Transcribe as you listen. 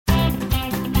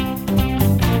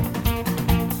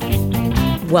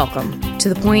Welcome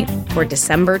to The Point for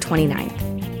December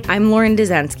 29th. I'm Lauren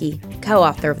Dezenski,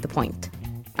 co-author of The Point.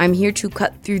 I'm here to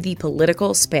cut through the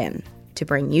political spin to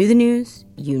bring you the news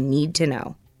you need to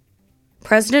know.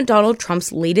 President Donald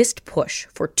Trump's latest push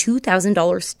for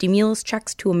 $2,000 stimulus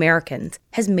checks to Americans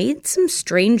has made some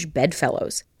strange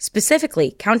bedfellows,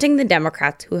 specifically counting the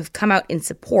Democrats who have come out in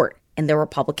support and the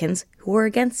Republicans who are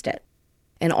against it.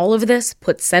 And all of this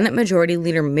puts Senate Majority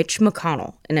Leader Mitch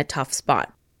McConnell in a tough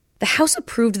spot. The House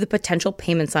approved the potential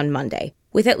payments on Monday,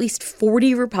 with at least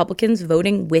 40 Republicans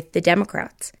voting with the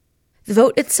Democrats. The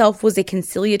vote itself was a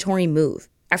conciliatory move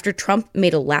after Trump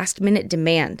made a last-minute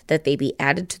demand that they be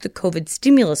added to the COVID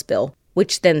stimulus bill,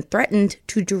 which then threatened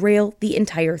to derail the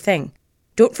entire thing.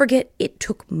 Don't forget, it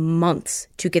took months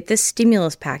to get this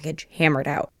stimulus package hammered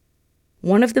out.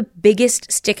 One of the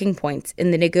biggest sticking points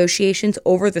in the negotiations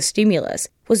over the stimulus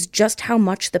was just how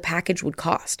much the package would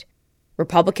cost.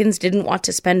 Republicans didn't want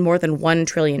to spend more than $1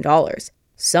 trillion.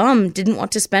 Some didn't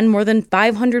want to spend more than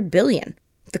 $500 billion.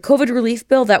 The COVID relief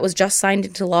bill that was just signed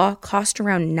into law cost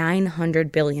around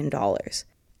 $900 billion.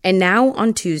 And now,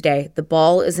 on Tuesday, the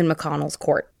ball is in McConnell's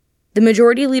court. The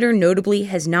majority leader notably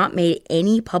has not made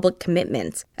any public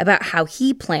commitments about how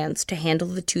he plans to handle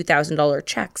the $2,000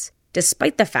 checks,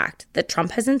 despite the fact that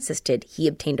Trump has insisted he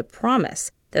obtained a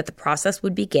promise that the process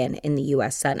would begin in the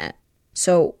U.S. Senate.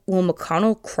 So, will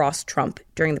McConnell cross Trump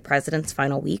during the president's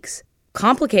final weeks?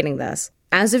 Complicating this,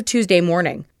 as of Tuesday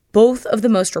morning, both of the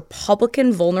most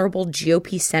Republican vulnerable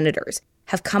GOP senators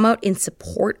have come out in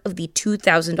support of the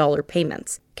 $2,000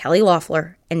 payments, Kelly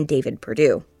Loeffler and David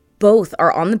Perdue. Both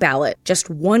are on the ballot just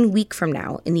 1 week from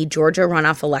now in the Georgia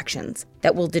runoff elections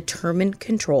that will determine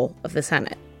control of the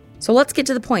Senate. So let's get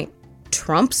to the point.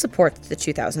 Trump supports the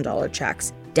 $2,000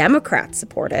 checks, Democrats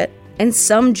support it, and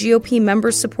some GOP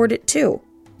members support it too,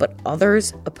 but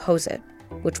others oppose it,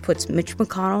 which puts Mitch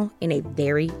McConnell in a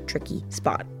very tricky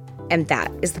spot. And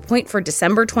that is The Point for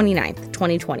December 29th,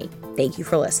 2020. Thank you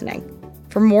for listening.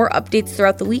 For more updates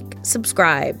throughout the week,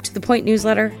 subscribe to The Point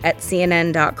newsletter at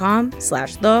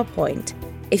cnn.com/thepoint.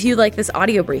 If you like this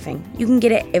audio briefing, you can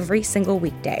get it every single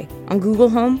weekday on Google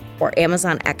Home or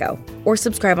Amazon Echo, or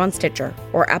subscribe on Stitcher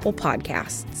or Apple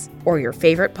Podcasts or your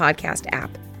favorite podcast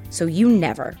app so you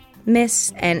never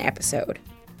miss an episode.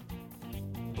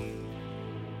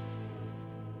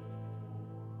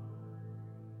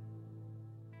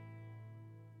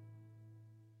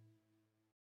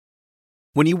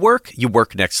 When you work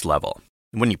next level.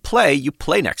 And when you play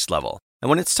next level.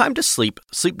 And when it's time to sleep,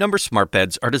 Sleep Number smart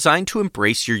beds are designed to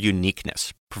embrace your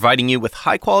uniqueness, providing you with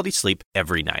high-quality sleep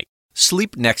every night.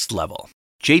 Sleep next level.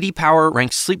 J.D. Power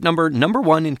ranks Sleep Number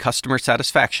 #1 in customer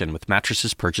satisfaction with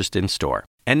mattresses purchased in-store.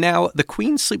 And now, the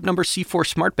Queen Sleep Number C4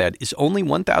 smart bed is only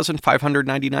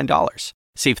 $1,599.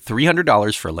 Save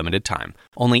 $300 for a limited time,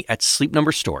 only at Sleep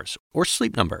Number stores or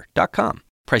sleepnumber.com.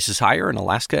 Prices higher in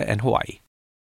Alaska and Hawaii.